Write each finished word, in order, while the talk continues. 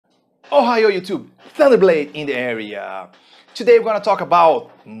Ohio YouTube, Thunderblade in the area. Today we're gonna talk about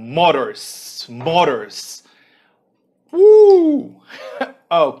motors. Woo!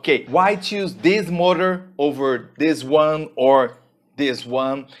 Okay, why choose this motor over this one or this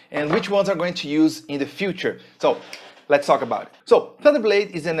one, and which ones are going to use in the future? So let's talk about it. So Thunderblade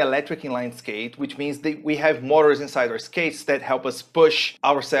is an electric inline skate, which means that we have motors inside our skates that help us push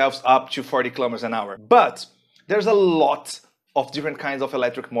ourselves up to 40 kilometers an hour. But there's a lot of different kinds of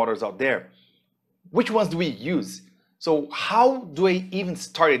electric motors out there. Which ones do we use? So how do I even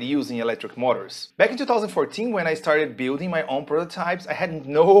started using electric motors? Back in 2014, when I started building my own prototypes, I had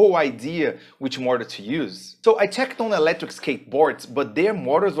no idea which motor to use. So I checked on electric skateboards, but their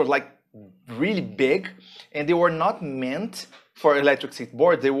motors were like really big and they were not meant for electric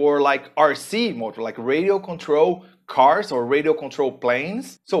skateboards. They were like RC motor, like radio control cars or radio control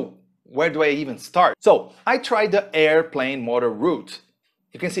planes. So where do I even start? So I tried the airplane motor route.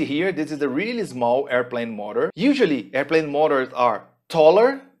 You can see here, this is a really small airplane motor. Usually airplane motors are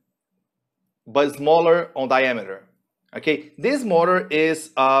taller, but smaller on diameter. Okay, this motor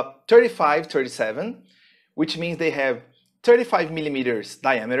is 35-37, which means they have 35 millimeters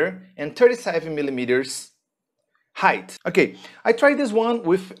diameter and 37 millimeters height. Okay, I tried this one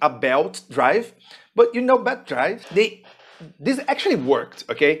with a belt drive, but you know belt drive, this actually worked,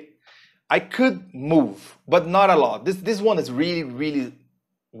 okay? I could move, but not a lot. This one is really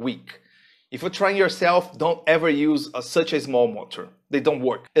weak. If you're trying yourself, don't ever use such a small motor. They don't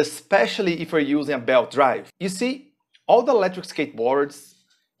work, especially if you're using a belt drive. You see, all the electric skateboards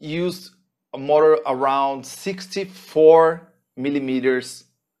use a motor around 64 millimeters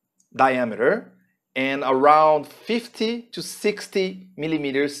diameter and around 50 to 60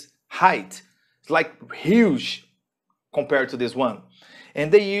 millimeters height. It's like huge compared to this one. And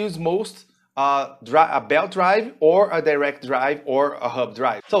they use most a belt drive or a direct drive or a hub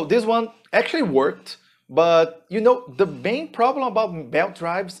drive. So this one actually worked, but you know, the main problem about belt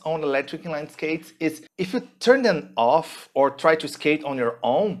drives on electric inline skates is if you turn them off or try to skate on your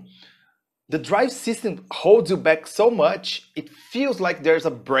own, the drive system holds you back so much, it feels like there's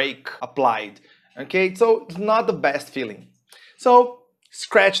a brake applied. Okay, so it's not the best feeling. So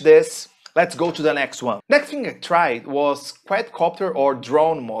scratch this. Let's go to the next one. Next thing I tried was quadcopter or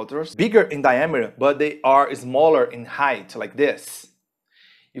drone motors, bigger in diameter, but they are smaller in height, like this.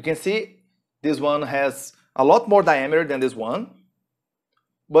 You can see this one has a lot more diameter than this one,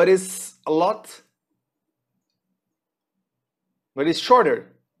 but it's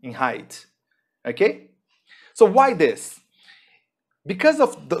shorter in height. Okay? So why this? Because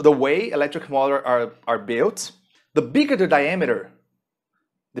of the way electric motors are built, the bigger the diameter,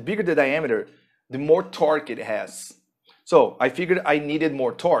 the more torque it has. So I figured I needed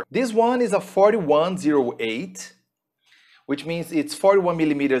more torque. This one is a 4108, which means it's 41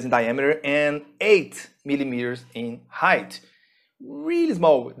 millimeters in diameter and 8 millimeters in height. Really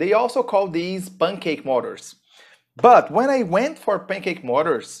small. They also call these pancake motors. But when I went for pancake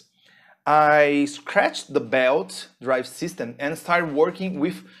motors, I scratched the belt drive system and started working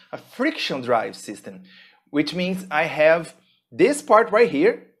with a friction drive system, which means I have this part right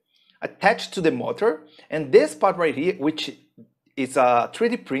here attached to the motor and this part right here, which is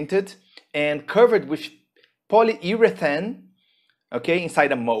 3D printed and covered with polyurethane, okay,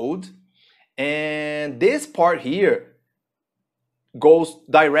 inside a mold. And this part here goes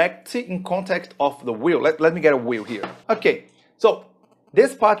directly in contact of the wheel. Let me get a wheel here. Okay, so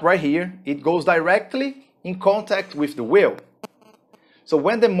this part right here, it goes directly in contact with the wheel. So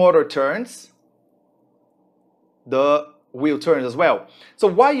when the motor turns, the wheel turns as well. So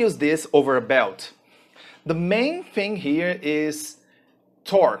why use this over a belt? The main thing here is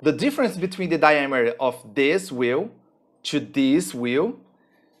torque. The difference between the diameter of this wheel to this wheel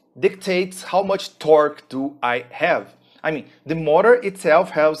dictates how much torque do I have. I mean, the motor itself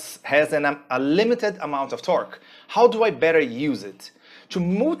has a limited amount of torque. How do I better use it? To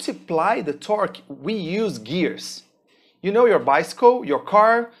multiply the torque, we use gears. You know, your bicycle, your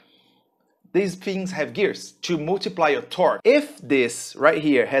car, these things have gears to multiply your torque. If this right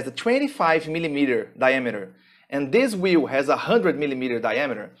here has a 25 millimeter diameter and this wheel has a 100 millimeter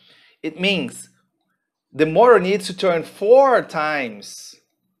diameter, it means the motor needs to turn 4 times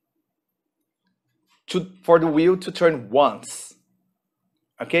for the wheel to turn once.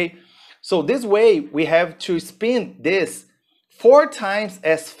 Okay, so this way we have to spin this 4 times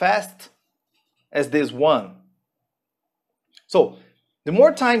as fast as this one. So the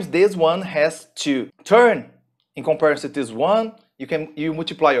more times this one has to turn in comparison to this one, you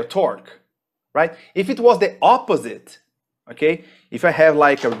multiply your torque, right? If it was the opposite, okay, if I have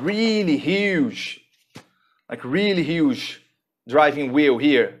like a really huge driving wheel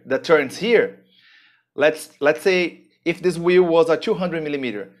here that turns here, let's say if this wheel was a 200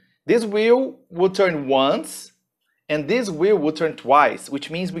 millimeter, this wheel would turn once and this wheel would turn twice, which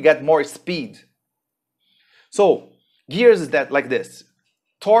means we get more speed. So gears is that like this,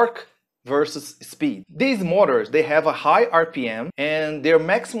 torque versus speed. These motors, they have a high RPM and their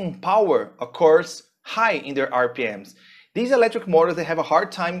maximum power occurs high in their RPMs. These electric motors, they have a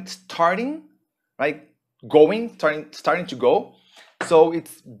hard time starting, right? Starting to go. So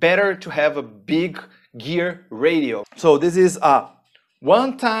it's better to have a big gear radio. So this is a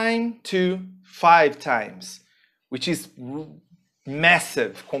 1 time to 5 times, which is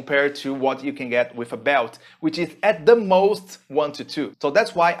massive compared to what you can get with a belt, which is at the most 1 to 2. So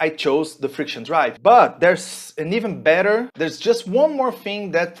that's why I chose the friction drive. But there's an even better, there's just one more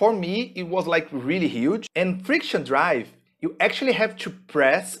thing that for me, it was like really huge. And friction drive, you actually have to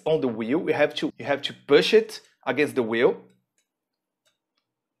press on the wheel. You have to push it against the wheel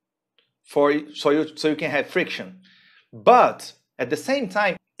so you can have friction. But at the same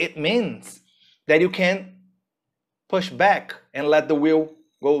time, it means that you can push back and let the wheel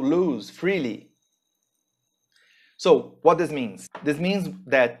go loose freely. So what this means? This means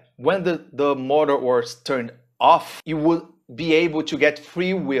that when the motor was turned off, you would be able to get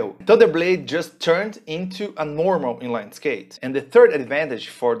free wheel. Thundrblade just turned into a normal inline skate. And the third advantage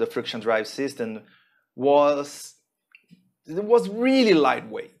for the friction drive system was it was really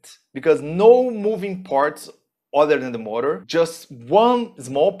lightweight because no moving parts other than the motor, just one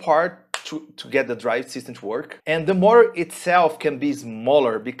small part to get the drive system to work. And the motor itself can be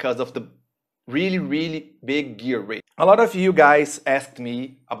smaller because of the really big gear rate. A lot of you guys asked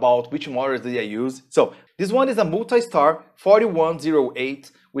me about which motors did I use. So this one is a multi-star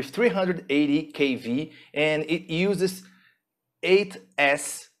 4108 with 380 kV and it uses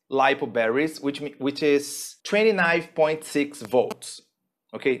 8S LiPo batteries, which is 29.6 volts.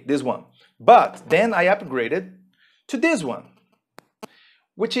 Okay, this one. But then I upgraded to this one,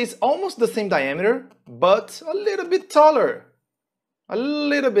 which is almost the same diameter, but a little bit taller. A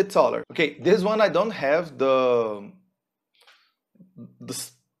little bit taller. Okay, this one I don't have the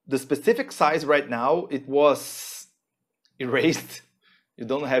specific size right now. It was erased. You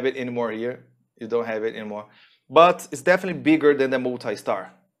don't have it anymore here. You don't have it anymore. But it's definitely bigger than the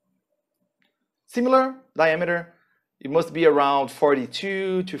multi-star. Similar diameter. It must be around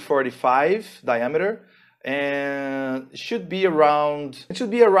 42 to 45 diameter. And it should be around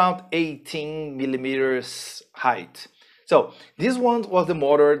 18 millimeters height. So this one was the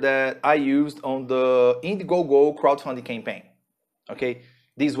motor that I used on the Indiegogo crowdfunding campaign. Okay,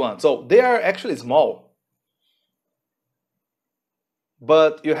 these ones. So they are actually small,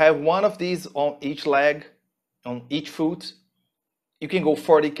 but you have one of these on each leg, on each foot. You can go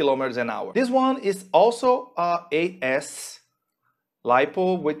 40 kilometers an hour. This one is also a 8S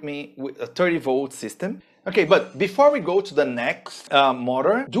LiPo with a 30 volt system. Okay, but before we go to the next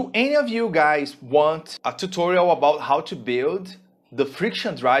motor, do any of you guys want a tutorial about how to build the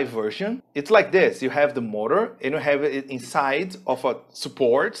friction drive version? It's like this. You have the motor and you have it inside of a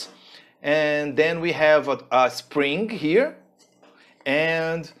support. And then we have a spring here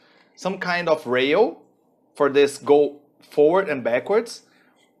and some kind of rail for this go forward and backwards.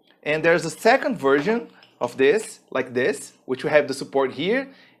 And there's a second version of this, like this, which we have the support here,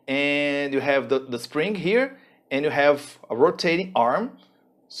 and you have the spring here, and you have a rotating arm.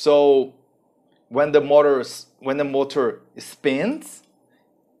 So when the motor spins,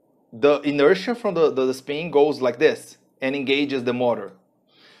 the inertia from the spin goes like this and engages the motor.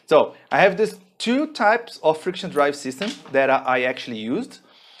 So I have these two types of friction drive system that I actually used.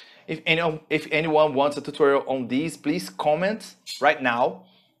 If anyone wants a tutorial on these, please comment right now.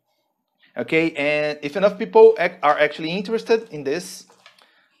 Okay, and if enough people are actually interested in this,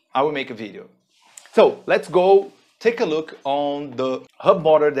 I will make a video. So let's go take a look on the hub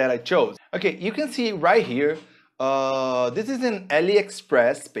motor that I chose. Okay, you can see right here, this is an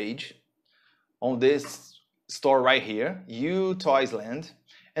AliExpress page on this store right here, UToysland,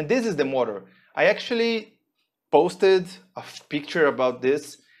 and this is the motor. I actually posted a picture about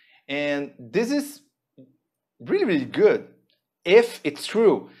this, and this is really good, if it's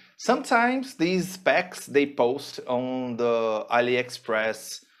true. Sometimes these specs they post on the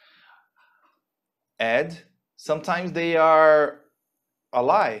AliExpress ad, sometimes they are a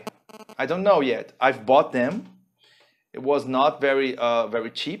lie. I don't know yet. I've bought them. It was not very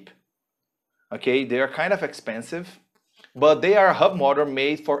cheap. Okay, they are kind of expensive, but they are a hub motor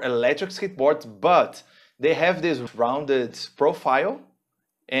made for electric skateboards, but they have this rounded profile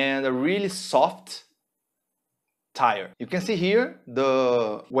and a really soft tire. You can see here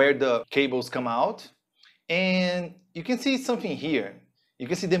where the cables come out, And you can see something here. You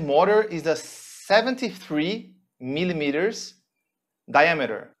can see the motor is a 73 millimeters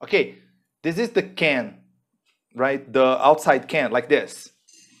diameter. Okay, this is the can, right? The outside can, like this.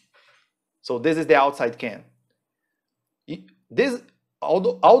 So this is the outside can. This,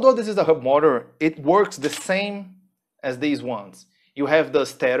 although this is a hub motor, it works the same as these ones. You have the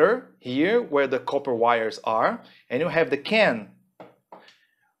stator here where the copper wires are, and you have the can.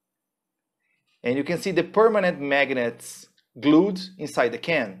 And you can see the permanent magnets glued inside the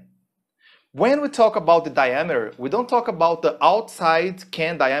can. When we talk about the diameter, we don't talk about the outside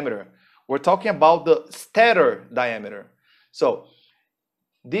can diameter. We're talking about the stator diameter. So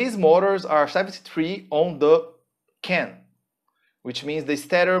these motors are 73 on the can, which means the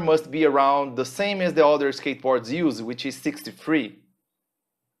stator must be around the same as the other skateboards use, which is 63.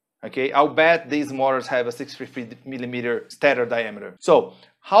 Okay, I'll bet these motors have a 63 millimeter stator diameter. So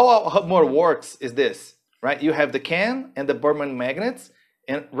how a hub motor works is this, right? You have the can and the permanent magnets,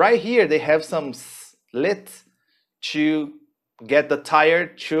 and right here they have some slits to get the tire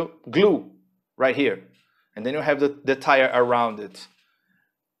to glue right here. And then you have the tire around it.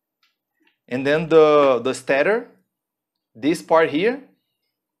 And then the stator, this part here,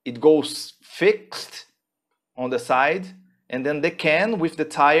 it goes fixed on the side, and then the can with the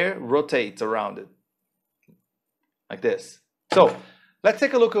tire rotates around it, like this. So let's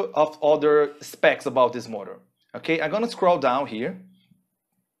take a look at other specs about this motor. Okay, I'm gonna scroll down here,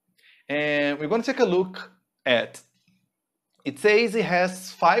 and we're gonna take a look at, it says it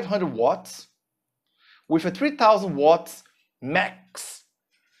has 500 watts with a 3000 watts max.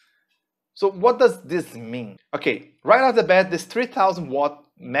 So what does this mean? Okay, right off the bat, this 3000 watt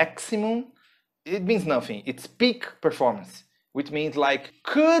maximum, it means nothing. It's peak performance, which means like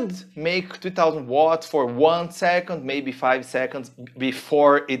could make 3000 watts for 1 second, maybe 5 seconds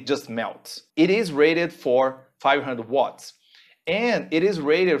before it just melts. It is rated for 500 watts, and it is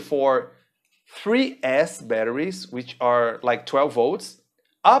rated for 3S batteries, which are like 12 volts,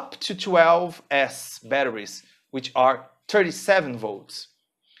 up to 12S batteries, which are 37 volts.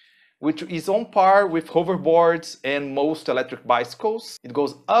 Which is on par with hoverboards and most electric bicycles. It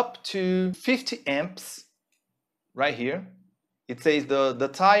goes up to 50 amps right here. It says the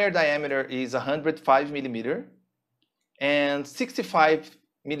tire diameter is 105 millimeter and 65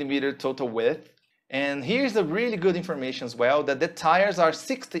 millimeter total width. And here's the really good information as well, that the tires are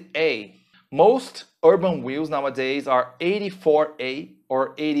 60A. Most urban wheels nowadays are 84A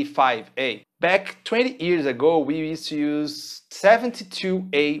or 85A. Back 20 years ago, we used to use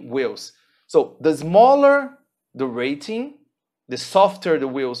 72A wheels. So the smaller the rating, the softer the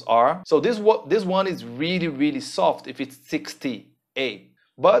wheels are. So this one is really, really soft if it's 60A.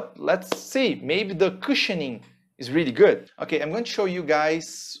 But let's see, maybe the cushioning is really good. Okay, I'm going to show you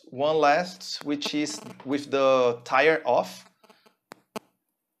guys one last, which is with the tire off.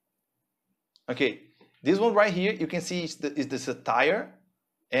 Okay, this one right here, you can see is the tire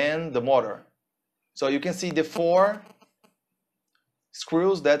and the motor. So you can see the 4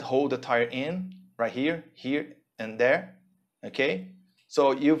 screws that hold the tire in right here, here, and there. Okay,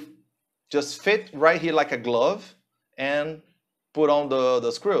 so you just fit right here like a glove and put on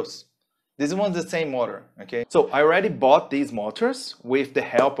the screws. This one's the same motor. Okay, so I already bought these motors with the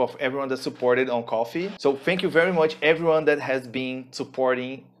help of everyone that supported on Ko-fi. So thank you very much everyone that has been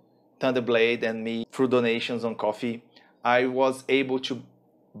supporting Thundrblade and me through donations on Ko-fi. I was able to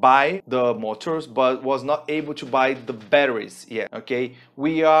buy the motors, but was not able to buy the batteries yet. Okay,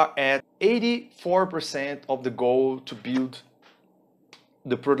 we are at 84% of the goal to build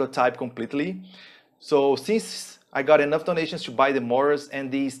the prototype completely. So since I got enough donations to buy the motors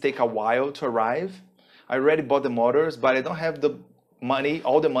and these take a while to arrive, I already bought the motors, but I don't have the money,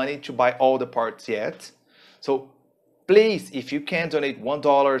 all the money to buy all the parts yet. So please, if you can donate $1,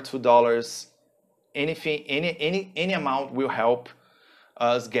 $2, anything, any amount will help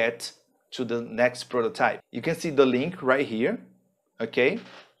us get to the next prototype. You can see the link right here, okay,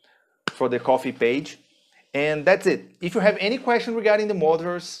 for the Ko-fi page. And that's it. If you have any question regarding the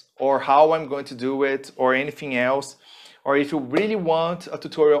motors or how I'm going to do it or anything else, or if you really want a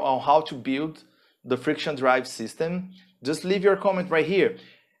tutorial on how to build the friction drive system, just leave your comment right here.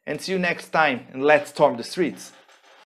 And see you next time, and let's storm the streets.